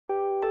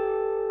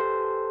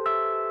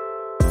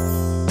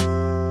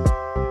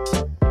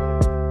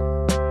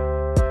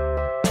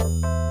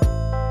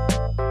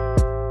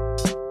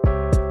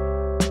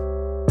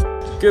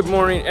Good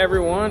morning,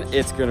 everyone.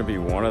 It's gonna be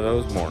one of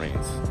those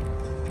mornings.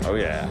 Oh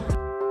yeah.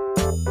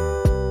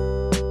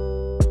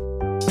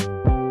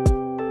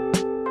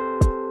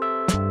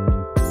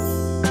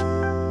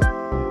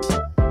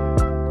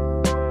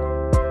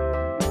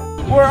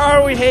 Where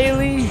are we,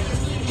 Hailey?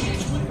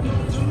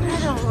 I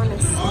don't want to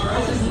see.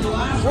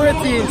 We're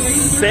at the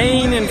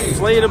insane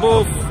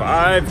inflatable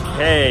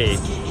 5K.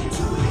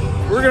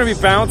 We're gonna be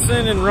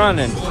bouncing and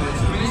running.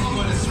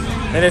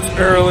 And it's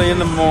early in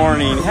the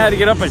morning. Had to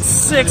get up at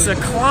 6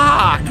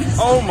 o'clock.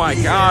 Oh my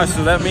gosh,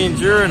 so that means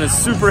you're in a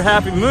super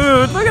happy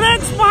mood. Look at that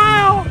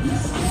smile.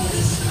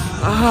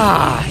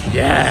 Ah,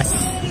 yes.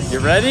 You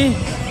ready?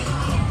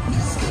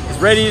 As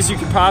ready as you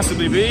could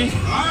possibly be. All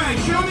right,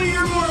 show me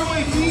your more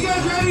weight. Are you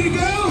guys ready to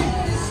go?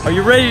 Are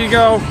you ready to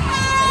go?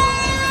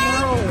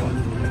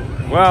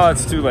 No. Well,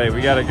 it's too late.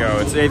 We gotta go.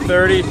 It's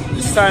 8:30.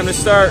 It's time to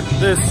start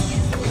this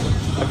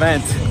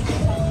event.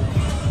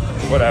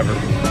 Whatever.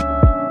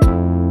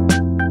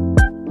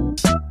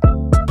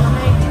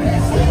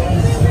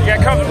 You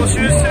got comfortable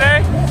shoes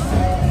today?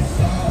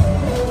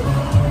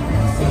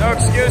 No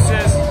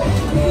excuses.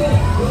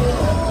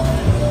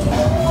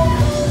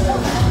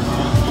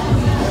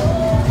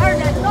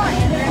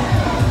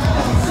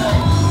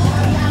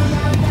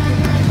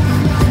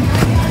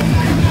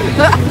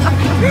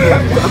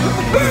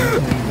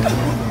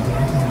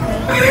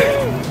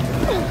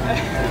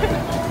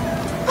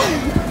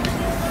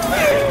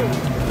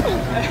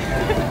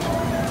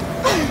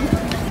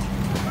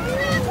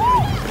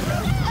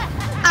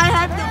 I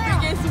have the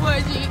biggest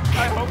wedgie.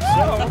 I hope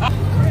so.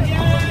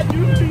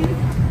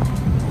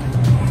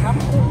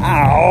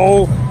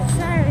 Ow.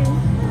 Sorry.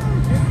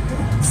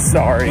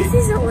 Sorry. This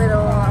is a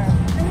little rough.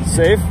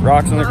 Safe?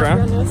 Rocks on the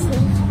ground?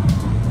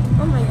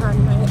 Oh my god,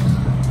 my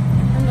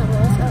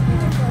underwear's up.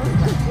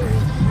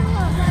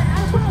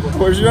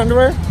 Where's your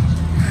underwear?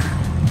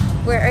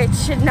 Where it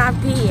should not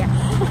be.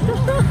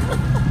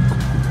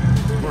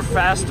 We're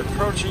fast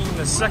approaching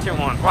the second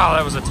one. Wow,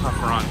 that was a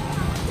tough run.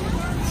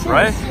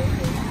 Right?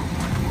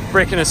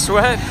 Breaking a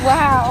sweat?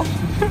 Wow.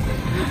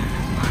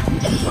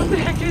 What the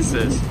heck is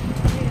this?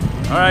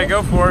 All right,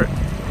 go for it.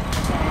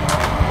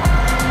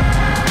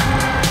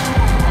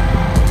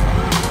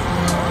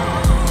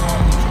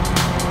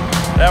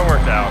 That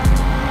worked out.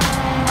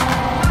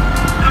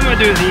 I'm gonna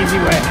do it the easy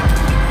way.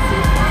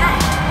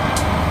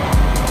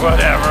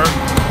 Whatever.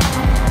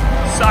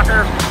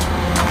 Sucker.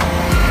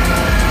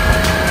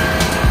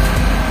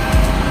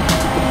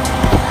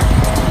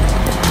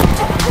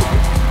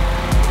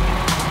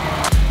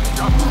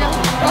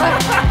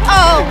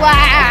 Oh,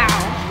 wow.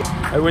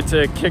 I went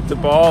to kick the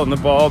ball and the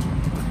ball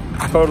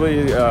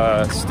totally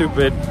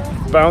stupid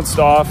bounced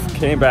off,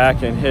 came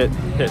back and hit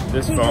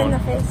this phone. In the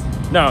face.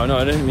 No,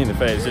 I didn't mean the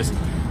face. Just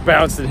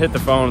bounced and hit the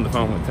phone and the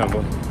phone went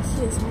tumbling.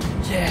 Excuse me.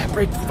 Yeah,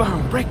 break the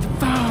phone, break the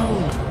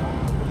phone.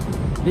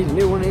 Need a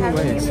new one anyways.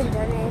 Haven't even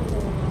done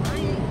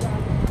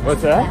anything.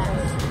 What's that?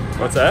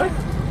 What's that?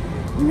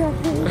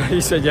 Nothing.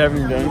 You said you haven't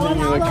even done anything,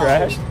 you look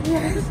trashed?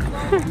 Yes.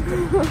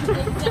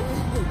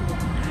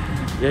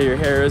 Yeah, your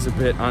hair is a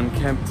bit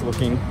unkempt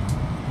looking.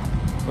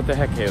 What the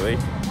heck, Hailey?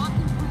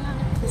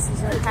 This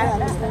is what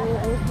happens when you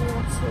anything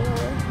else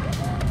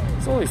here.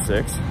 It's only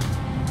 6.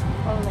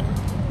 Only.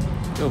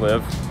 You'll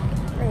live.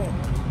 Wait.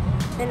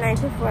 The night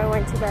before I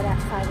went to bed at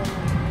 5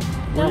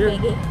 a.m. No You're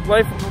biggie.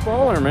 life of a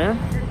baller, man.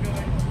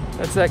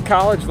 That's that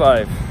college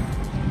life.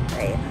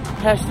 Right.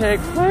 Hashtag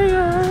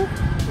player.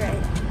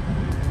 Right.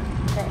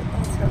 Right.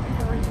 That's what we're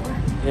going for.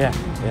 Yeah,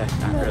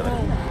 not really.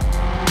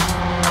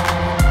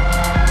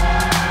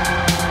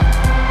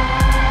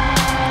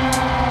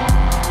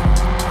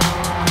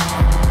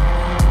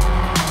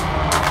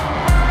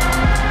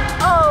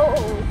 Oh!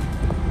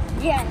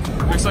 Yes.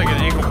 Looks like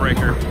an ankle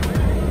breaker.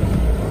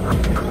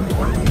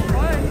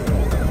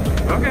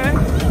 Okay.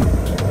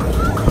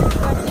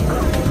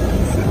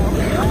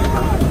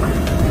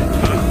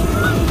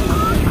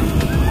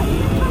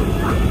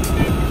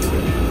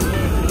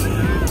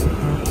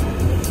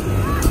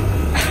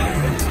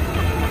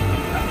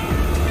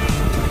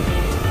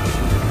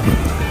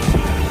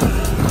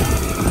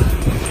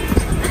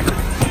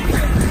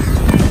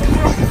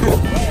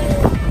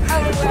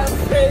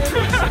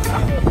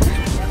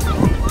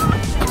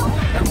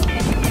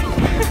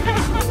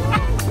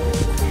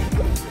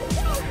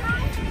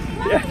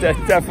 Yeah,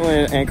 that's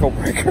definitely an ankle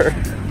breaker.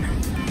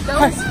 That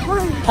was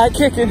fun. Hi,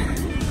 kicking.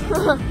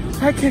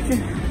 Hi,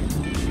 kicking.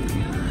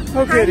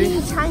 Oh,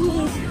 goody. High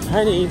knees.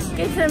 Hi, knees.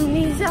 Get them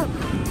knees up.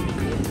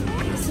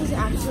 This is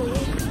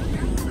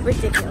absolutely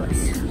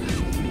ridiculous.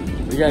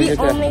 You gotta The get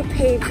that. only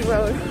paved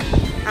road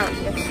out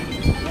here.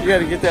 You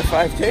gotta get that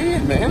 5K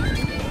in, man.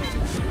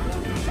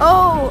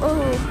 Oh.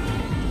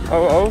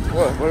 Oh.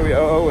 What are we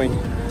oh-ohing?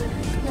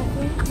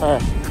 Nothing. All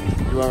right.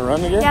 You wanna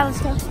run again? Yeah, let's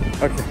go.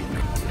 Okay.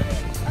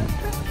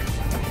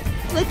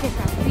 Look at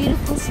that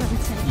beautiful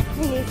sunset. I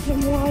need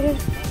some water.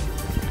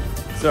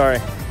 Sorry,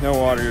 no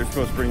water. You're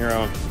supposed to bring your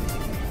own.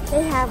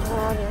 They have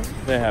water.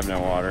 They have no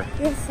water.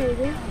 Yes, they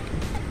do.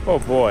 Oh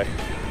boy,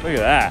 look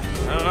at that.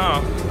 I don't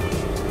know.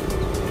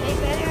 They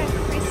better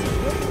increase the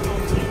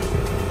difficulty.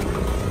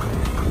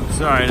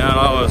 Sorry, not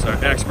all of us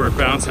are expert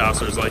bounce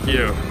housers like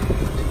you.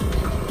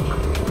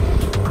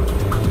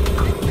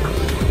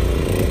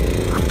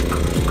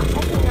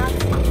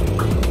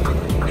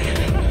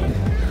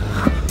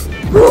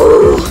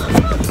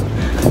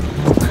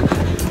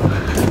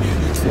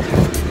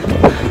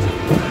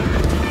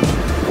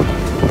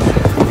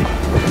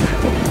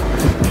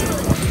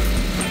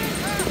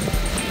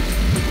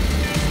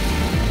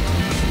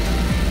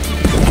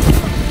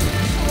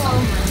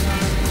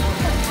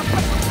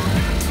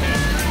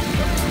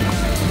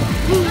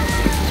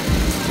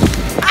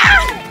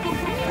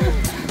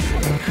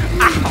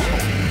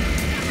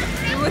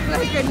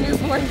 Like a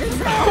newborn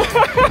gazelle.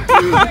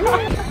 I'm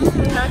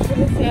not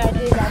gonna say I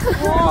did that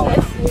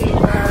flawlessly,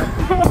 bro.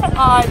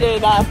 I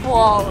did that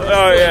flawlessly.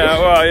 Oh yeah,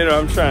 well, you know,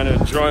 I'm trying to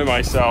enjoy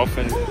myself,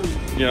 and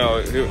you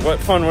know, what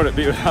fun would it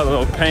be without a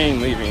little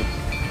pain leaving?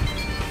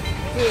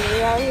 Dude,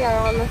 we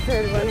are on the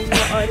third one and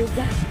we're already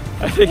done.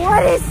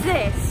 What is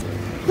this?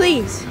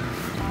 Please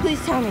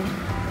tell me.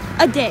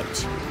 A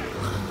ditch.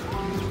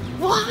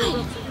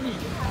 Why?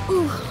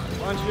 Ooh.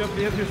 Why don't you up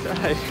the other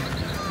side?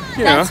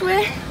 That's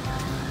where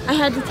I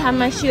had to tie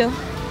my shoe.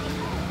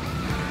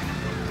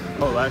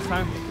 Oh, last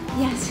time?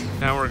 Yes.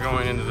 Now we're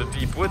going into the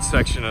deep woods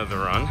section of the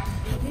run.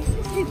 This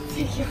is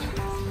ridiculous.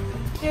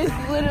 There's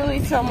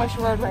literally so much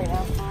road right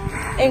now.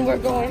 And we're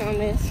going on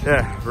this.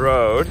 Yeah,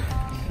 road.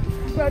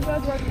 Road.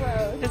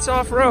 It's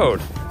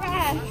off-road.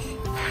 Crash.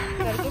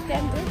 Gotta get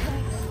them big.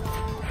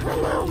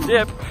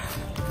 Dip.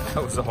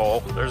 That was a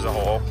hole. There's a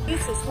hole.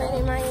 This is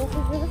planning my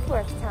answer for the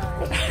first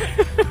time.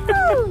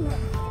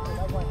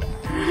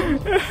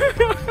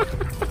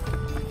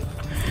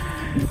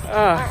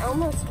 I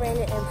almost ran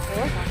it in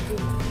floor hockey.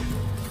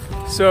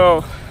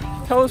 So,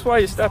 tell us why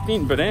you stopped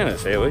eating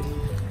bananas, Hailey.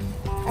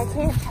 I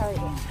can't tell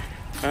you.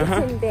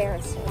 It's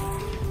embarrassing.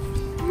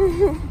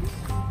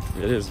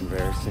 It is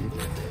embarrassing.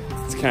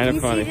 It's kind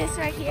of funny. You see this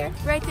right here?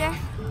 Right there?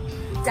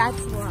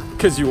 That's why.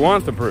 Because you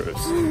want the bruise.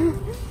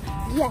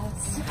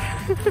 Yes.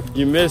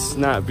 You miss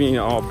not being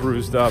all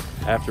bruised up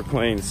after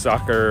playing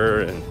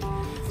soccer, and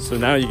so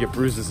now you get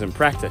bruises in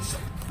practice.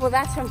 Well,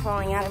 that's from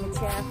falling out of a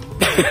chair.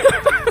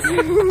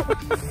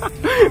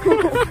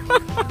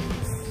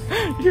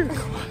 You're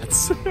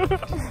klutz.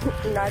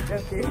 Not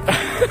joking.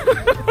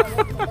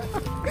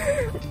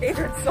 It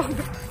hurts so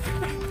bad.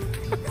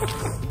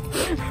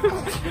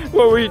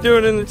 What were you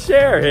doing in the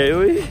chair,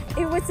 Hailey?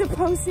 It was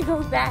supposed to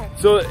go back.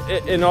 So,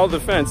 in all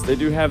defense, they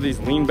do have these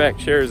lean back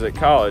chairs at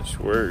college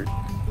where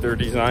they're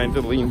designed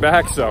to lean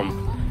back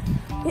some.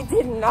 It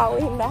did not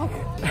lean back.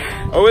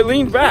 Oh, it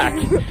leaned back.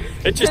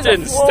 It just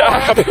didn't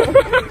stop. It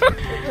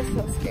was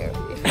so scary.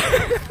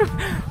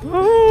 I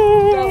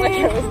felt like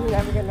it was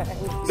never gonna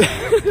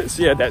end.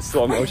 So you had that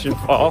slow motion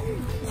fall.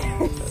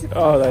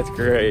 Oh, that's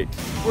great.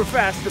 We're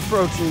fast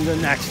approaching the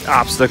next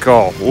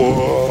obstacle.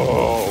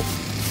 Whoa.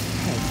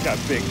 It's got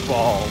big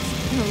balls.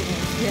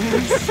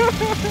 Yes.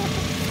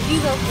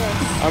 You go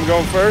first. I'm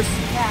going first?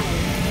 Yeah.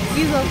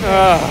 You go first.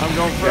 I'm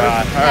going first.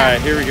 God. All right,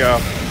 here we go.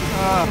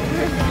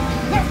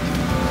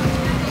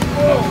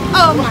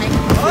 Oh my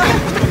God.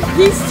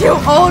 He's too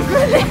old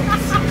for this.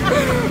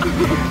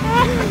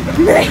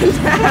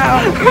 Now.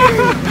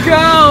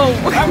 Go.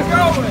 I'm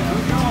going.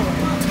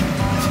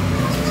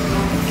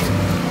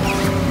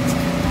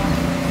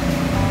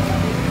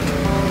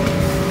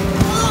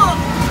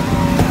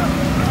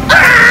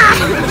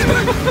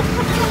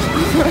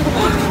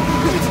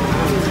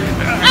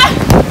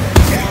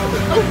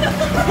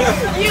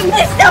 You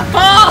missed the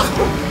ball.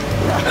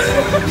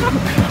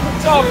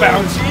 It's all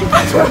bouncy.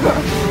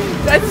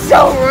 That's so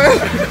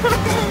rude.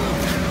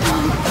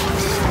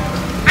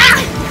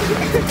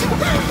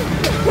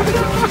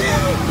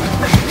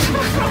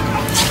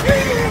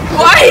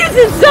 Why is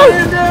it so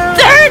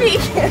dirty?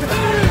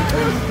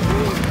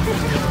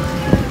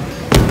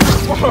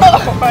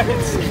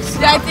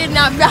 That did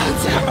not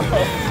bounce out.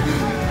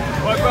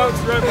 My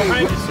boat's right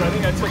behind you, so I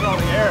think I took all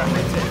the air out of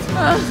it.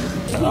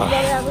 You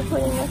better have a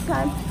queen this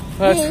time.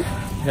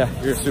 Yeah,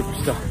 you're a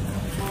superstar.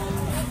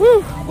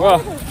 Woo! Well,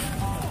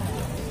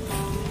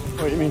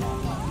 what do you mean?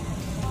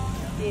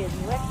 Dude,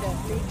 what the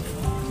freak?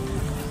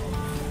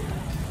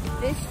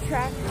 This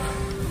track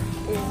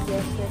is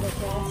just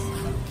ridiculous.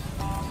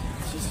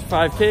 It's just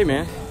 5K,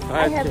 man. 5K. I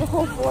have the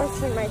whole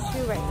force in my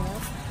shoe right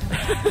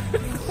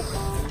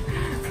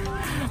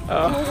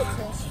now.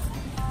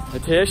 A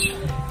tish?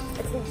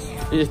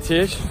 A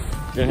tish?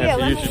 You're gonna have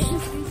to use your...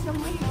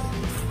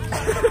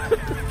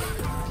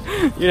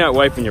 You're not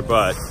wiping your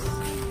butt.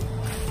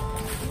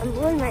 I'm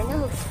blowing my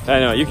nose. I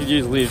know, you could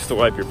use leaves to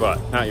wipe your butt,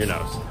 not your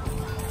nose.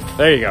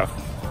 There you go.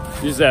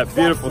 Use that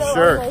beautiful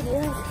shirt.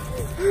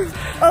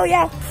 Oh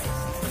yeah.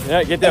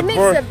 Yeah, get that. It makes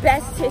the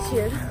best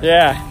tissue.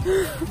 Yeah.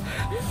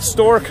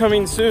 Store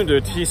coming soon to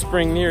a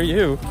Teespring near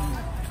you.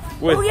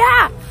 With oh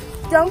yeah.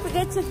 Don't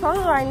forget to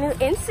follow our new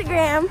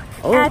Instagram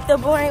at The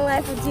Boring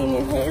Life of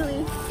Genius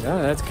Hailey.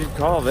 Yeah, that's a good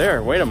call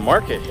there. Way to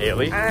market,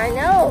 Hailey. I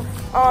know.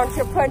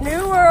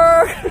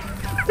 Entrepreneur.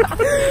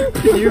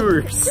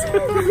 Viewers.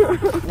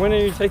 When are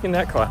you taking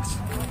that class?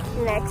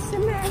 Next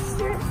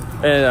semester.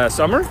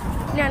 Summer?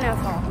 No,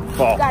 fall.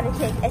 Fall. You gotta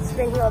take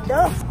Espanol 2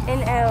 in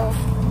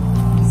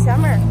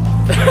summer.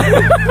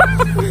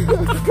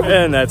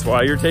 And that's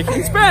why you're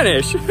taking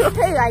Spanish.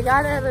 Hey, I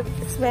got out of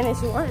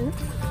Spanish 1.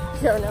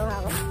 Don't know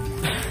how.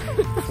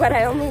 But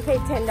I only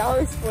paid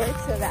 $10 for it,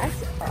 so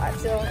that's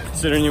awesome.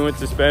 Considering you went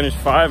to Spanish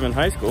 5 in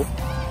high school.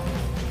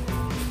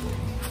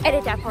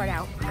 Edit that part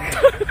out.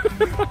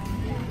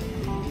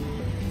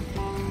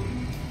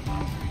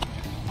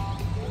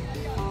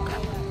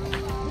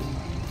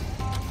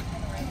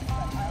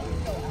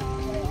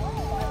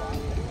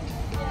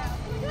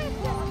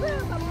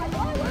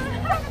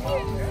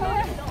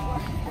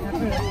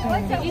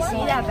 Did you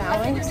see that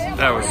balance?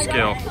 That was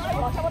skill.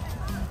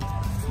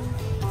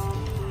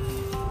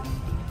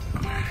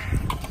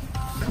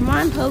 Come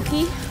on,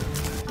 Pokey.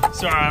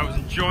 Sorry, I was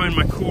enjoying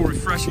my cool,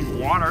 refreshing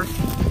water.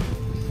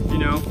 You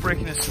know,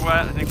 breaking a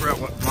sweat. I think we're at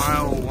what,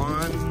 mile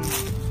 1?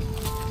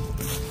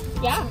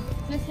 Yeah,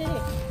 just hit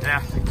it.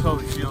 Yeah, I can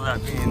totally feel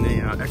that being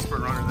the expert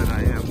runner that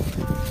I am.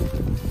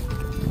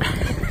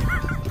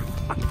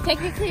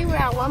 Technically, we're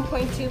at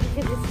 1.2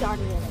 because it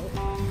started at 8.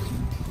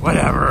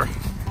 Whatever.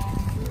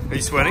 Are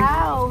you sweating?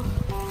 Wow.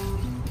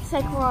 It's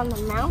like we're on the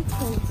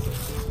mountains.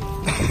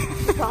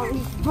 With all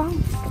these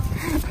bumps.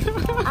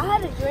 I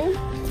had a dream.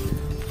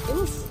 It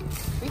was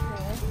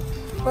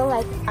freaking. But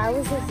like, I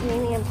was with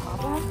Mimi and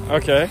Papa.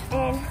 Okay.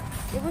 And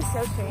it was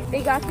so strange.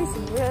 They got this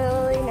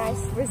really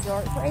nice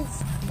resort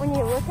place. When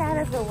you look out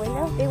of the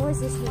window, there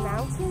was this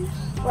mountain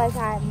like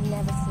I've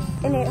never seen.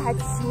 And it had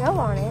snow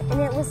on it.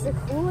 And it was the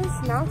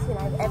coolest mountain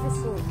I've ever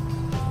seen.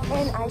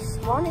 And I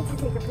wanted to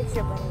take a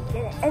picture, but I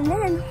didn't. And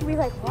then we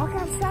like walk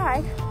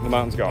outside. The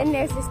mountain's gone. And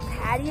there's this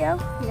patio.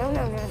 No.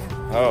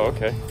 Oh,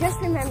 okay. Just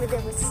remember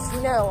there was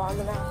snow on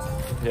the mountain.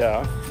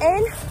 Yeah.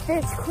 And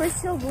there's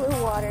crystal blue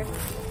water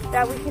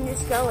that we can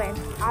just go in.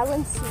 I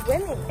went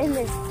swimming in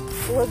this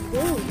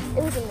lagoon.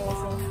 It was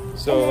amazing.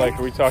 So then, like,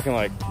 are we talking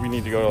like we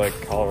need to go to like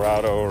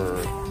Colorado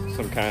or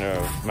some kind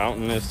of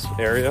mountainous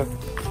area?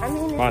 I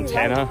mean,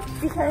 Montana?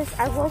 Like, because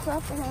I woke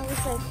up and I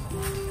was like,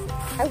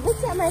 I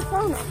looked at my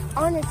phone,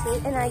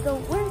 honestly, and I go,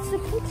 where's the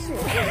picture?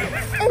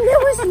 And there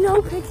was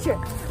no picture.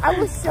 I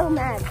was so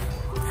mad.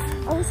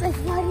 I was like,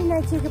 why didn't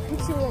I take a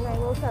picture when I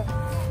woke up?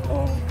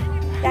 And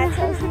that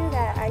tells you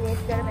that I need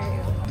to go to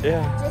bed.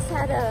 Yeah. Just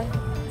had a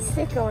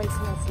stick going to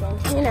my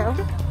skin, you know,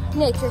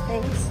 nature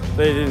things.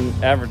 They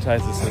didn't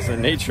advertise this as a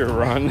nature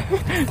run.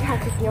 Yeah,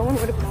 because no one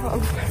would have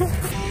come.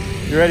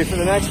 You ready for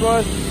the next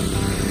one?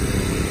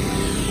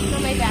 No,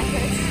 my back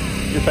hurts.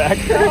 Your back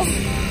hurts?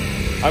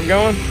 No. I'm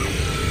going?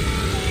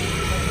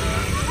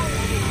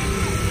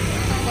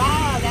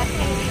 Wow, that's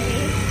gonna be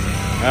me.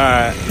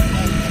 Alright.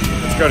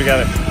 Let's go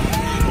together.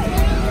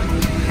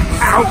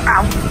 Ow,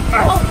 ow,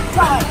 ow. Oh,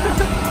 God.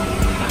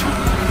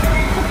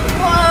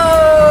 Whoa!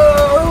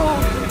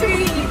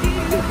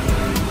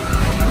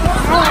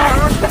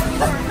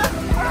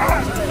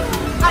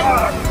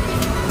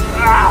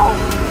 Ow!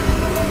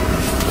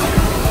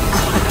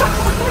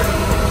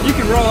 You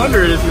can roll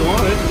under it if you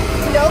want it.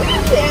 No, you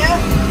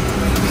can't.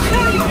 No,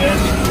 you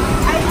can't.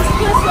 I just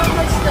feel so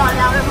much sun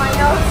out of my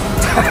nose.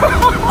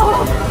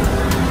 Oh,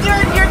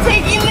 you're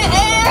taking the air.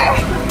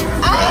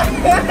 Oh,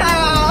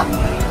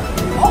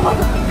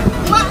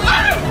 my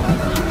eye.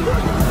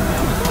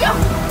 No.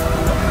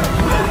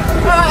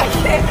 Oh, I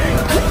can't.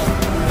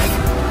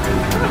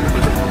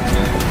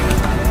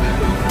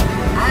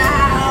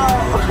 Ow.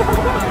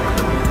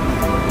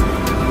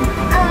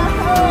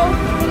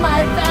 My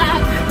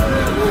back.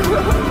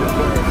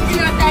 You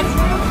know what that's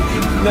from?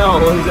 No,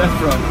 where's that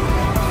from?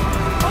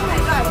 Oh my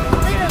god,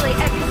 literally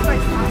every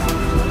sports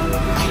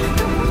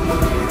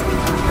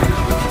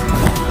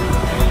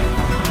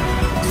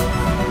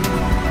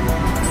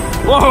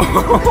Whoa!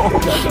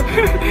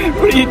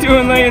 What are you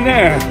doing laying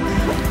there?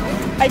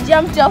 I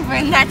jumped over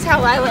and that's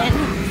how I went.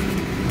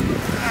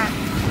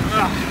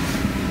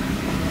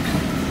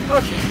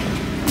 Okay.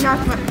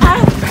 Knocked my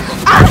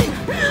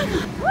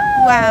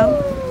Wow.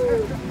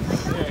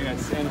 Yeah, I got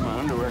sand in my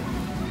underwear.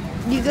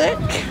 You good?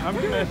 I'm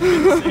gonna get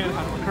sand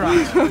on my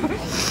crotch.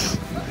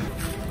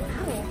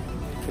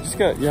 Just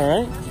got, you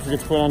alright? Did you forget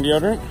to put on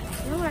deodorant?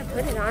 No, I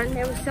put it on.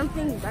 There was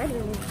something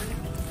biting me.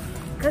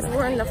 Because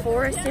we're in the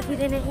forest, if you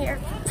didn't hear.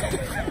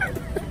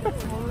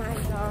 Oh my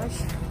gosh.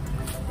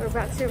 We're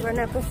about to run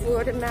up a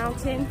Florida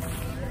mountain.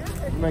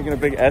 I'm making a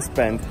big S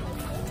bend.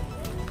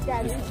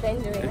 Daddy's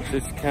been doing it. It's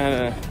just kind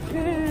of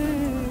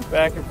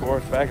back and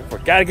forth, back and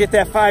forth. Gotta get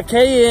that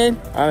 5K in.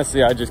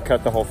 Honestly, I just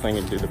cut the whole thing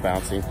and do the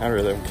bouncing. I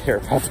really don't care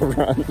about the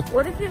run.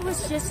 What if it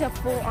was just a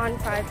full-on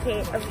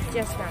 5K of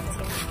just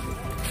bouncing?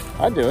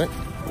 I'd do it.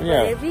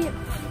 Yeah. It'd be a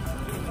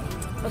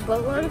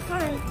boatload of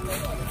fun.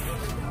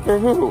 For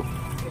who?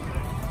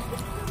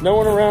 No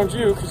one around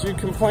you, because you'd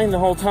complain the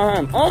whole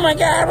time. Oh my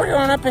God, we're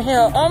going up a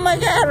hill. Oh my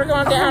God, we're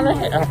going down a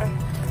hill.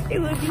 It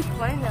would be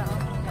fun though.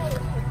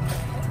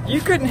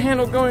 You couldn't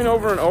handle going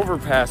over an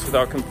overpass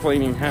without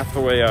complaining half the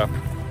way up.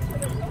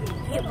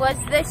 It was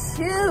the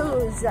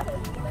shoes.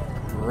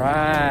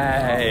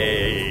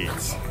 Right.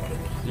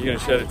 You gonna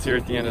shed a tear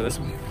at the end of this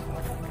one?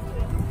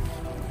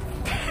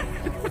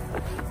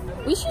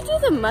 We should do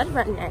the mud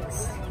run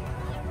next.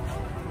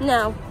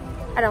 No,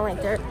 I don't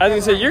like dirt. I was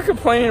gonna say, you're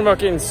complaining about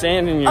getting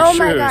sand in your shoes.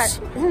 My god.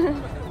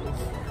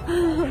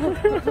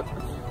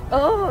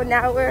 Oh,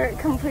 now we're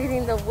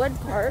completing the wood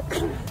park.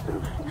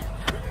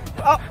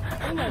 Oh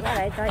my god,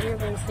 I thought you were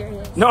being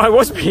serious. No, I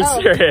was being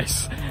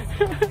serious.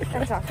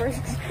 That's awkward.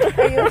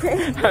 Are you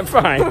okay? I'm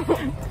fine.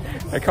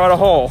 I caught a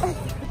hole.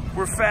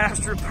 We're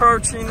fast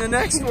approaching the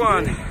next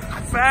one.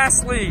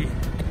 Fastly.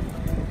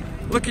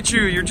 Look at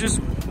you, you're just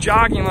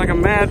jogging like a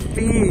mad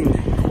fiend.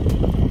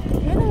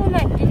 You're the one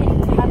that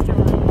didn't have to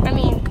run. I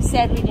mean,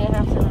 said we didn't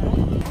have to run. I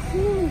can't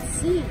even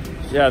see.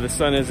 Yeah, the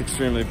sun is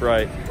extremely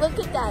bright. Look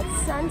at that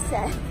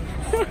sunset.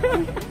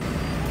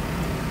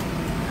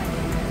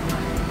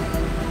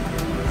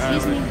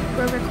 Excuse me,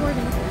 we're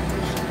recording.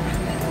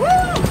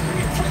 Woo!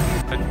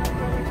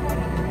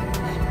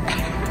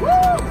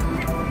 Woo!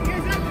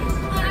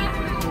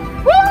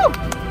 Woo!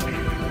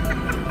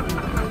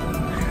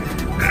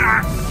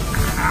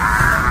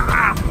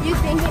 You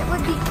think it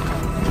would be...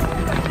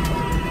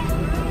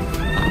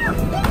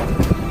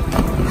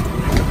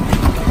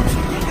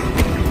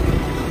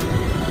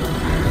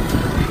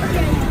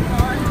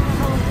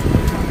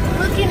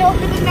 Looking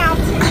over the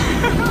mountain.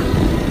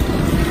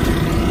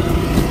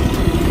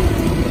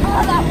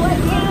 Oh, that was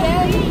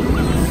scary.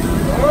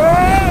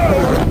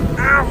 Whoa!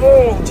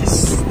 Ow!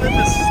 Just slid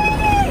the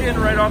skin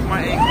right off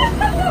my ankle.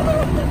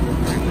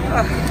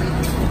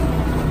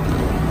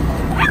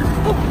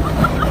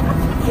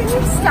 Can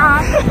you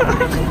stop?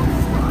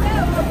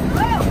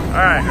 All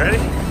right, ready?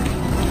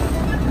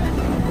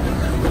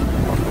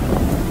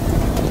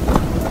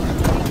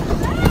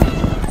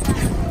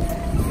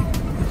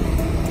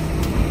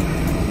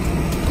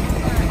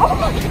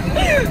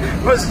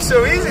 Wasn't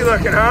so easy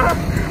looking, huh?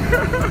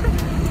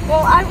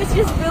 Well, I was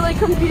just really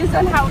confused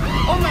on how.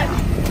 Oh my.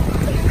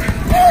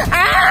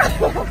 Ah!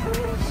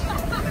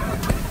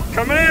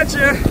 Coming at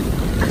you.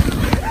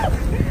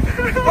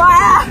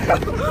 Wow!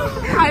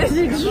 How did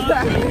you do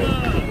that?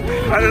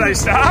 How did I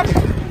stop?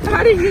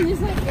 How did you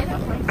just like get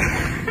up?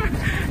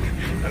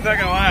 I'm not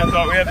gonna lie, I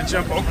thought we had to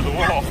jump over the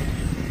wall.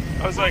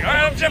 I was like, all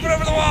right, I'm jumping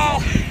over the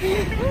wall.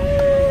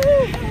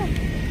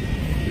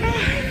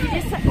 You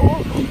just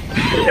oh.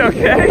 You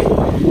okay?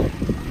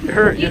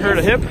 You hurt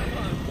a hip?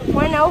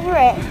 Went over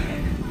it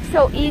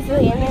so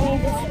easily, and then you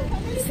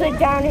just slid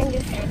down and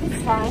just,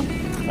 it's fine.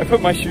 I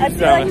put my shoes I feel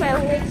down. like my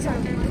legs are...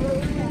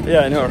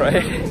 Yeah, I know,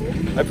 right?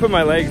 I put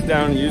my legs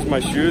down and used my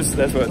shoes.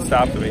 That's what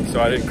stopped me,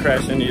 so I didn't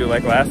crash into you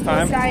like last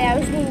time. Sorry, I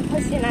was being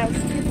pushed and I was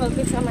too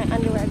focused on my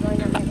underwear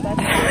going on my butt.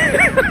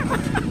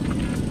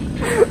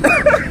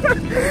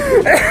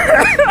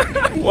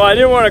 Well, I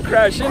didn't want to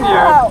crash into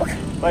you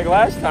like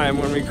last time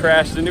when we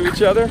crashed into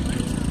each other.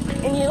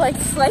 And you like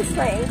sliced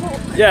my ankle.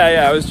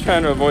 Yeah, I was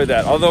trying to avoid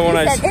that. Although when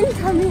I said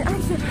incoming, I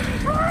said,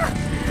 ah!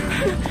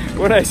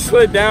 When I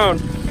slid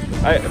down,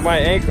 my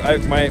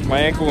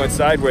ankle went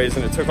sideways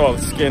and it took all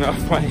the skin off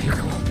my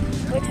ankle.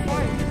 Which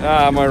one?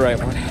 My right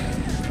one.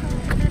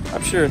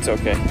 I'm sure it's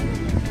okay.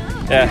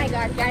 Yeah. Oh my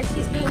god, guys,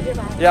 he's being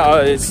dramatic.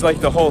 Yeah, it's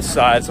like the whole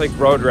side. It's like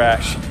road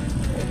rash.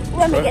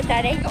 Let me get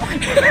that ankle.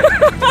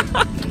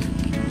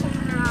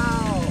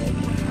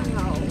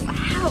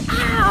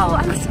 Ow,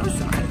 I'm so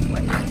sorry.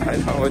 I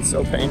know, it's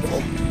so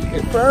painful.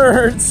 It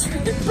burns.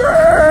 It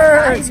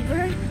burns.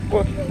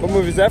 What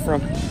movie is that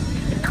from?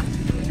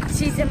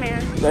 She's a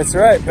Man. That's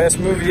right. Best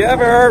movie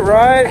ever,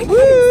 right?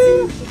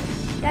 Woo!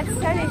 That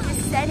sun is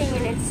just setting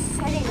and it's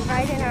setting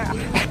right in our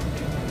eyes.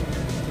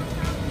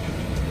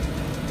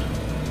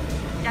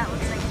 That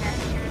looks like that.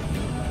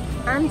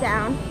 I'm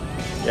down.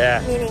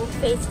 Yeah. Meaning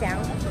face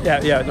down.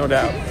 Yeah, no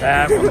doubt.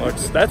 That one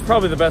looks, that's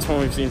probably the best one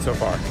we've seen so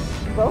far.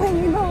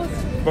 Blowing your nose.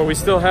 But we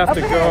still have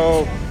to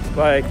go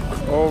like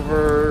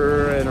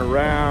over and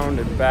around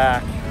and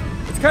back.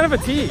 It's kind of a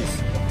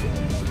tease.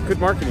 Good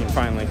marketing,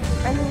 finally.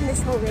 I mean,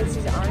 this whole race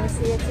is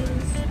honestly a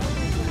tease.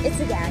 It's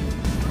a gag.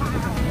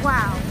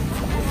 Wow.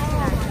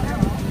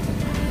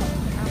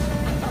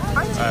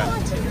 Aren't you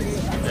watching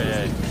this?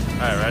 Yeah.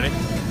 All right, ready?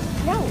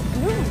 No,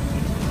 move.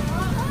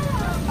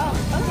 Oh,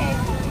 okay.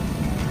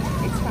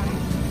 It's fine.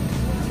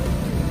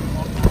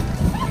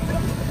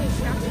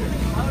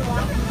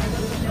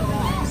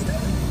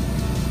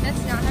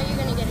 That's not how you're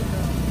gonna get it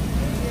going.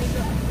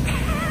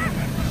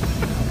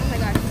 Oh my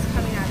god, he's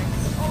coming at us.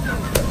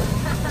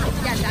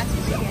 Yeah, that's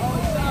what you get.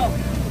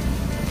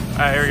 All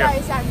right, here we go.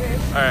 Sorry, Sandra.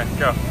 All right,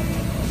 go.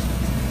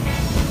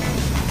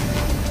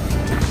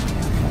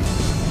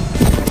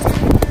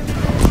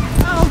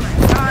 Oh my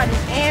god, an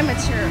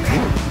amateur.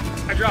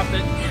 I dropped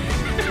it.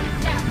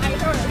 Yeah, I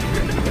heard it.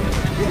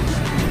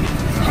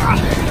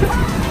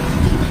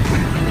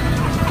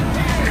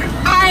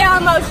 I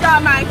almost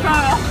dropped my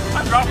car.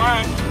 I dropped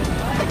mine.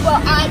 Well,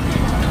 I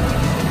did.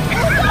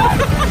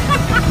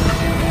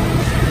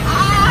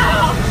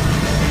 Ow!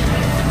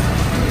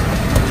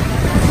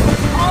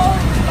 Oh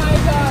my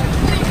god.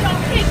 Please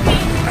don't hit me.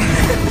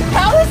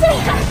 How is it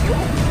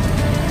happening?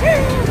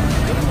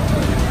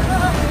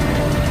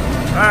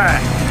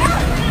 Alright.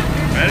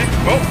 Ready?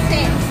 Whoa.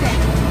 Sit.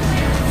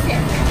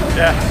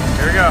 Yeah,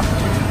 here we go.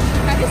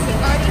 Have you seen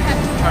Marty?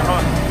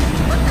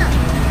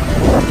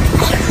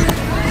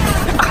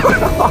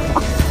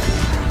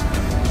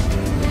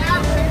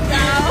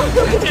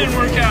 It didn't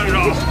work out at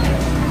all.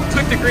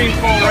 Took the green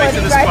pole right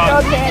to the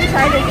spot. Okay,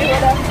 trying to do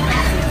it up.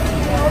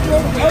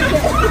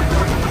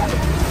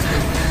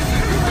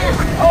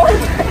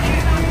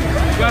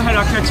 Go ahead,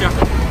 I'll catch you up.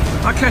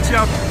 I'll catch you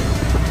up.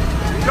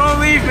 Don't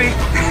leave me.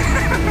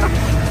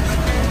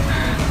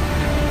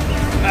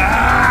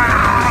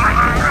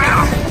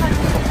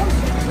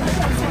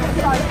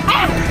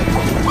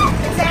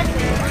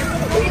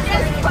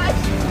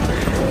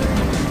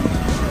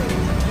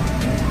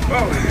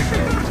 Whoa.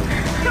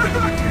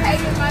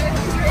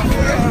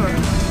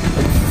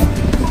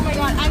 Oh my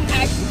god, I'm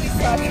actually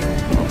stuck.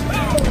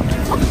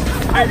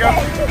 There you go.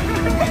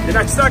 You're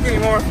not stuck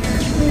anymore.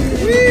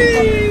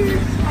 Whee!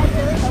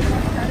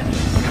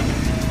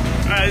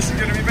 Alright, this is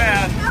gonna be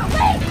bad.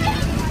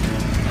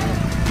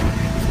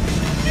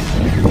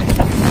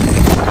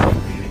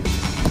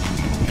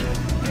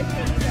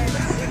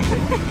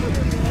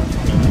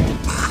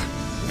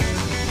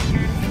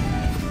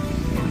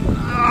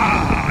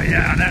 Oh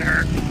yeah, that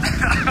hurt.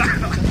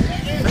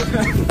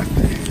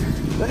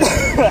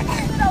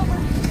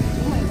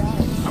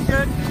 I'm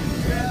good.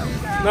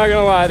 Not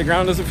gonna lie, the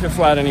ground doesn't feel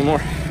flat anymore.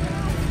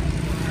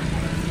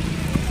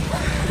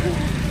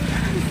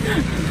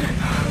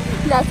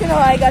 Not gonna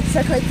lie, I got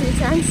stuck like 3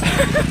 times.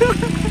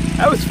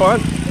 That was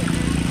fun.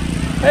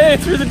 Hey,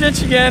 through the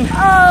ditch again.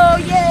 Oh,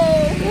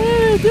 yay!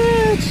 Hey,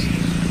 ditch.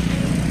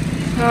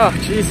 Oh,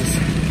 Jesus.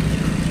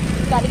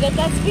 Gotta get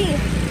that speed.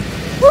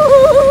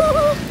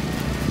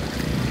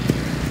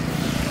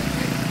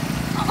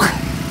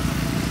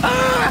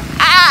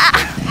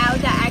 Ow,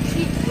 that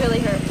actually really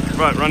hurt.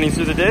 What, running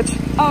through the ditch?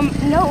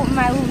 No,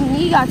 my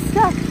knee got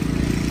stuck.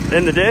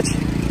 In the ditch?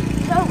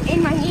 No,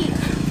 in my knee.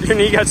 Your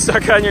knee got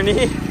stuck on your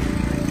knee?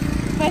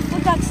 My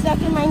foot got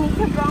stuck and my knee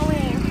kept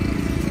going.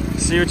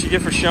 See what you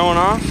get for showing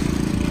off?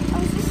 I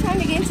was just trying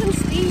to gain some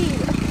speed.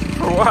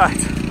 For what?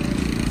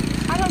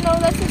 I don't know,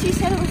 that's what you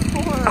said it was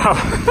for. Oh.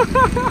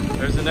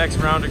 There's the next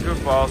round of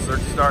goofballs. They're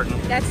starting.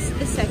 That's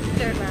the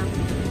third round.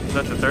 Is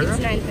that the third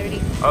round? It's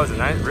 9:30. Oh, is it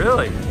 9?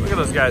 Really? Look at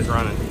those guys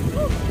running.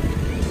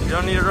 You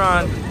don't need to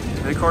run.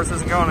 The course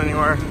isn't going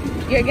anywhere.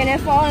 You're gonna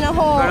fall in a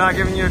hole. They're not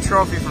giving you a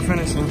trophy for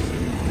finishing.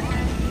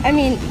 I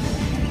mean,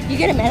 you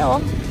get a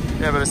medal.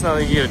 Yeah, but it's not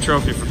like you get a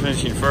trophy for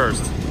finishing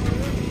first.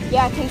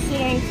 Yeah,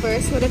 considering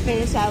first would have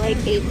finished at like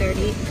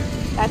 8:30.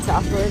 That's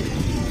awkward.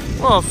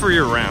 Well, for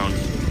your round.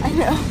 I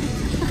know.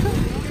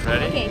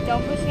 Ready? Okay,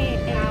 don't push me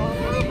and I won't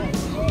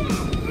push you.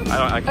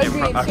 I can't.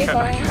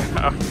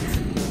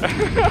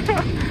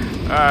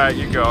 All right,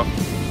 you go.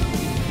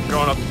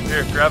 Going up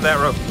here. Grab that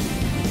rope.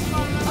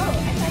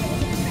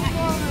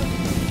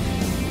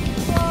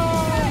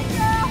 Oh, I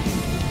thought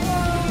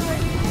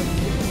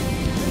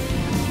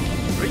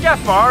it was We got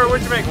far.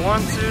 What'd you make?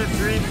 1, 2,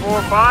 3,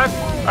 4, 5? All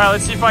right,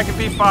 let's see if I can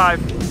beat 5.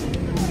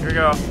 Here we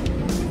go.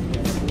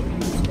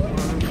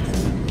 1, 2,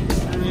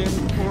 3,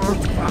 4,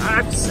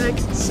 5,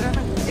 6,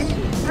 7, 8,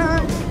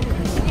 9.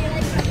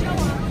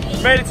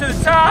 Made it to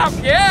the top.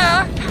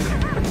 Yeah.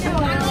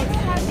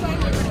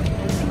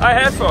 I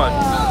had fun.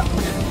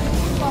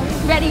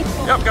 Ready?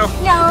 Yep, go.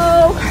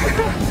 No.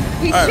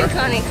 You All right, shook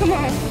on it. Come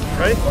on.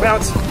 Ready?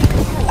 Bounce. No,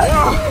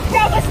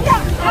 let's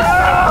not.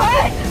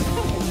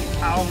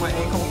 Ow, my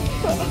ankle.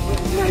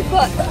 My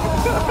butt.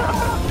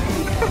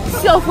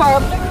 So far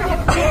up.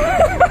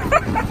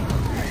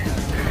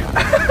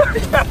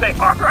 Yeah, they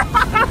are.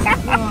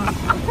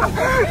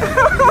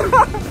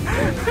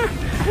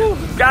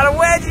 Got a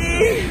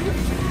wedgie.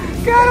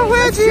 Got a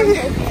wedgie.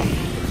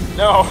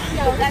 No.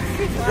 No, that's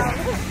too far.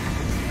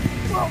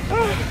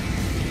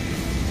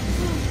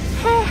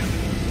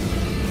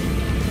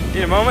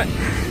 Need a moment?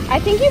 I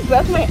think you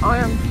broke my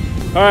arm.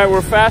 All right,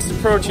 we're fast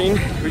approaching.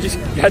 We just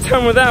got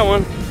done with that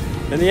one,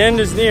 and the end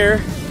is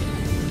near.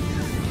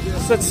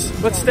 So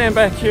let's stand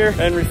back here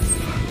and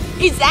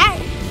Is that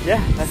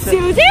yeah, that's it.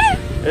 Susan?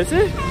 That's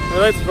it.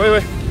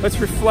 Well, let's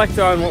reflect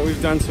on what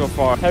we've done so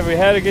far. Have we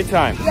had a good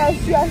time? Yes.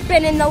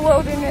 Been in the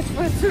wilderness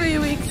for 3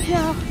 weeks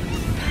now,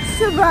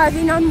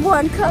 surviving on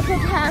 1 cup of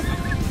half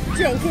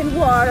drinking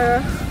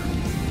water.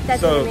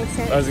 That doesn't make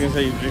sense. I was gonna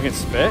say you're drinking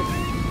spit.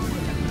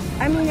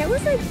 I mean, it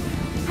was like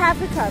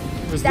half a cup.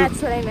 That's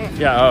what I meant.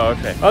 Yeah. Oh,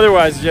 okay.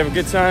 Otherwise, did you have a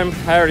good time?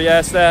 I already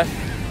asked that.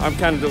 I'm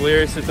kind of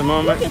delirious at the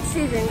moment. Look at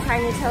Susan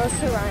trying to tell us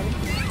to run.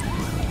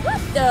 What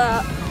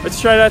the? Let's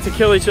try not to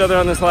kill each other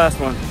on this last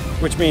one,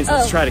 which means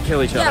let's try to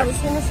kill each Yeah, I other.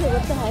 was gonna say,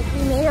 what the heck?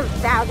 We made a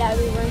vow that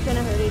we weren't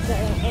gonna hurt each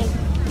other, and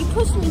you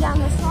pushed me down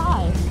the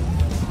slide.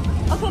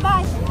 Okay,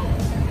 bye.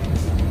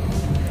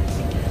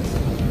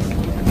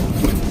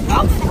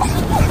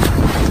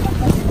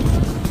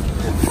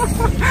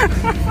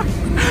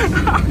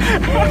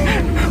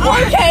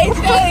 Okay,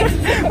 thanks.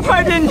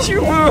 Why didn't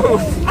you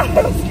move?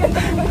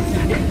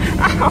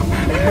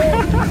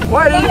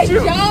 Why didn't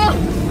you?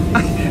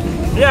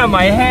 Yeah,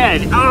 my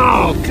head.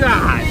 Oh,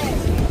 God.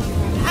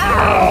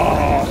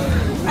 Oh.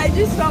 I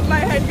just felt my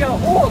head go,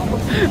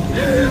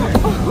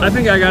 oh. I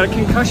think I got a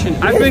concussion.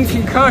 I've been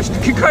concussed.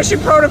 Concussion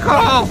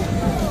protocol.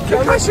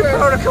 Concussion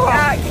protocol.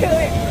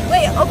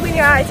 Wait, open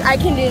your eyes. I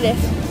can do this.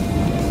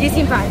 You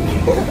seem fine.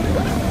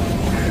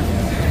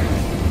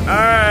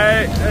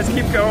 Alright, let's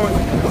keep going.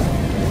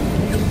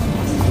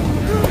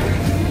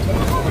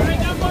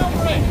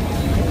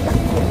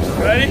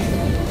 Ready?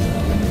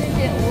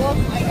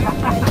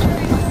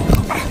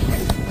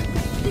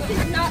 This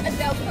is not a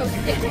Velcro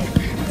stick.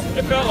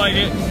 It felt like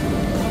it.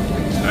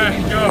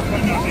 Alright, go.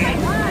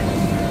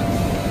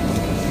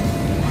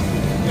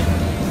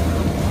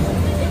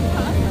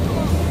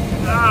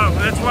 Oh,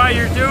 that's why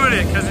you're doing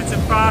it, because it's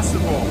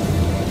impossible.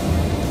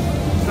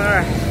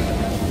 Alright.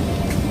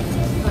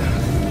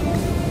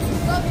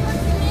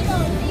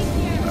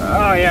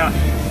 Oh yeah,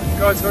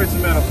 go towards the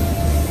middle.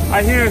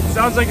 I hear it,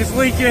 sounds like it's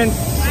leaking.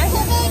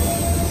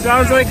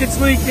 Sounds like it's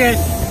leaking.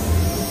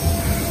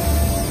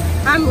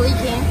 I'm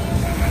leaking.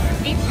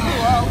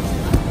 H2O.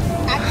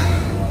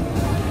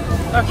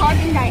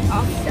 Carbon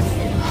dioxide.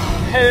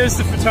 Hey, there's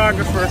the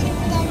photographer.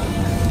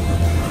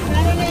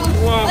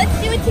 Whoa. Let's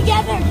do it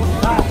together.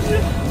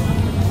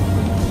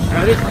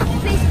 Ready?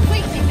 Please,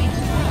 wait, baby.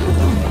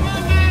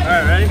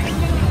 Alright, ready?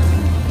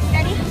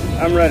 Ready?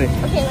 I'm ready.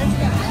 Okay, let's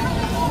go.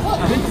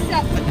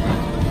 Stop.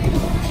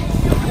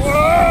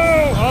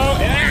 Whoa! Oh,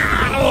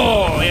 yeah!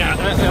 Oh, yeah.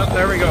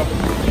 There we go.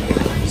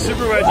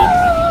 Super wedgie.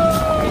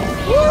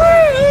 Woo!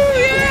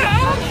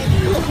 Yeah!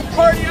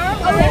 Party on!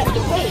 Okay,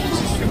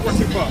 We're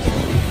too close.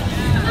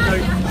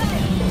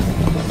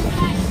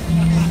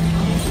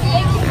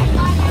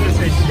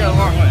 She's got a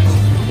long way.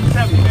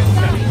 7 minutes.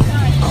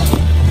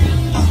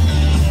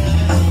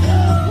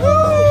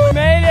 Woo! We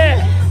made it!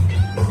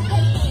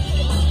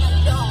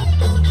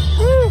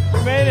 Woo! We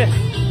made it!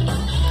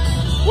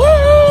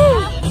 Woo!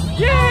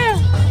 Yeah!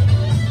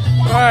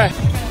 Alright.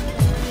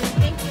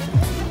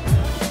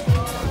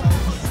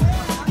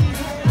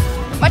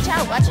 watch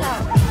out, watch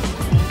out.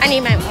 I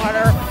need my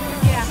water.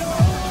 Yeah.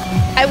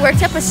 I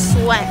worked up a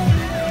sweat.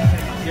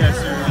 Yes,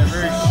 they're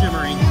very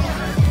shimmery.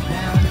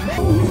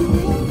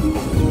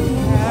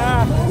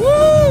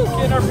 Woo!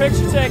 Getting our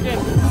picture taken.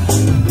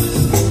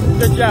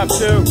 Good job,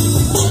 Sue.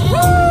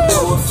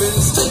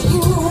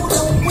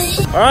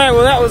 Alright,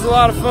 well that was a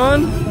lot of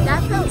fun.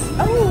 That felt.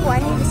 Oh, I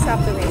need to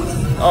stop the race.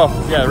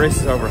 Oh, yeah, the race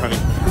is over, honey.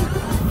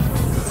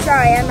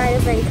 Sorry, I might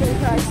have been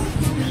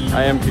concussed.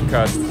 I am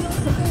concussed.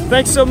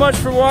 Thanks so much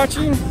for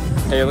watching,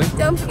 Hailey.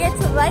 Don't forget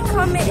to like,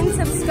 comment, and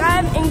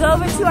subscribe, and go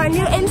over to our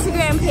new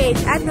Instagram page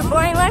at The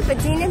Boring Life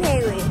with Dean and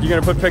Hailey. You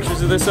gonna put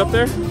pictures of this up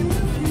there?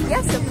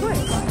 Yes, of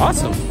course.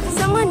 Awesome.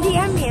 Someone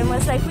DM'd me and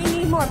was like, we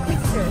need more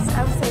pictures.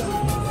 I was like,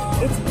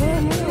 it's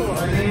brand new.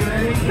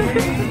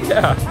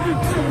 Yeah.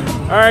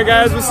 All right,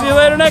 guys, we'll see you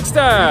later next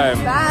time.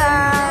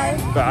 Bye.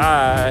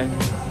 Bye.